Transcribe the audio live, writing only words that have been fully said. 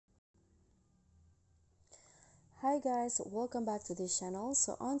Hi guys, welcome back to this channel.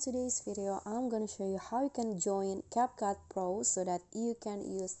 So on today's video I'm going to show you how you can join CapCut Pro so that you can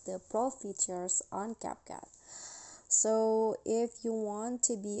use the pro features on CapCut. So if you want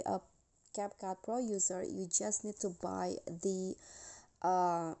to be a CapCut Pro user, you just need to buy the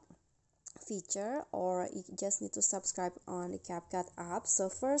feature, or you just need to subscribe on the CapCut app. So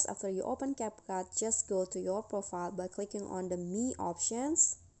first, after you open CapCut, just go to your profile by clicking on the Me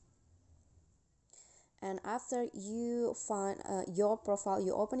options. And after you find your profile,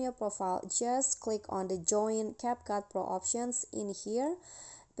 you open your profile, just click on the Join CapCut Pro options in here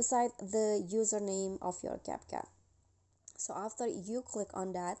beside the username of your CapCut. So after you click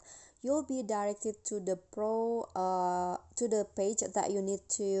on that, you'll be directed to the to the page that you need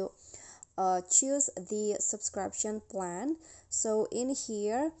to choose the subscription plan. So in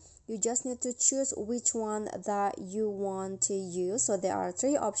here you just need to choose which one that you want to use. So there are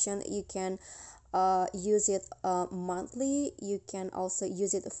three options. You can use it monthly, you can also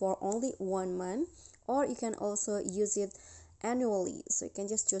use it for only 1 month, or you can also use it annually. So you can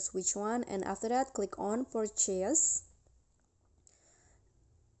just choose which one, and after that click on purchase.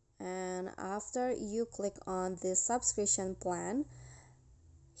 And after you click on the subscription plan,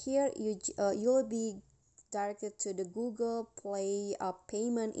 here you'll be directed to the Google Play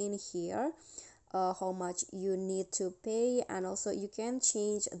payment in here. How much you need to pay, and also you can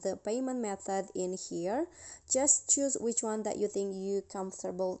change the payment method in here. Just choose which one that you think you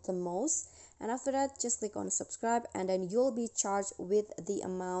comfortable the most, and after that just click on subscribe, and then you'll be charged with the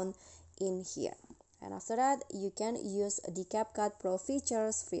amount in here. And after that you can use the CapCut Pro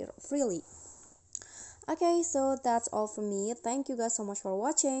features freely. Okay, so that's all from me. Thank you guys so much for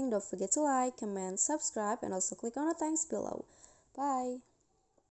watching. Don't forget to like, comment, subscribe, and also click on the thanks below. Bye.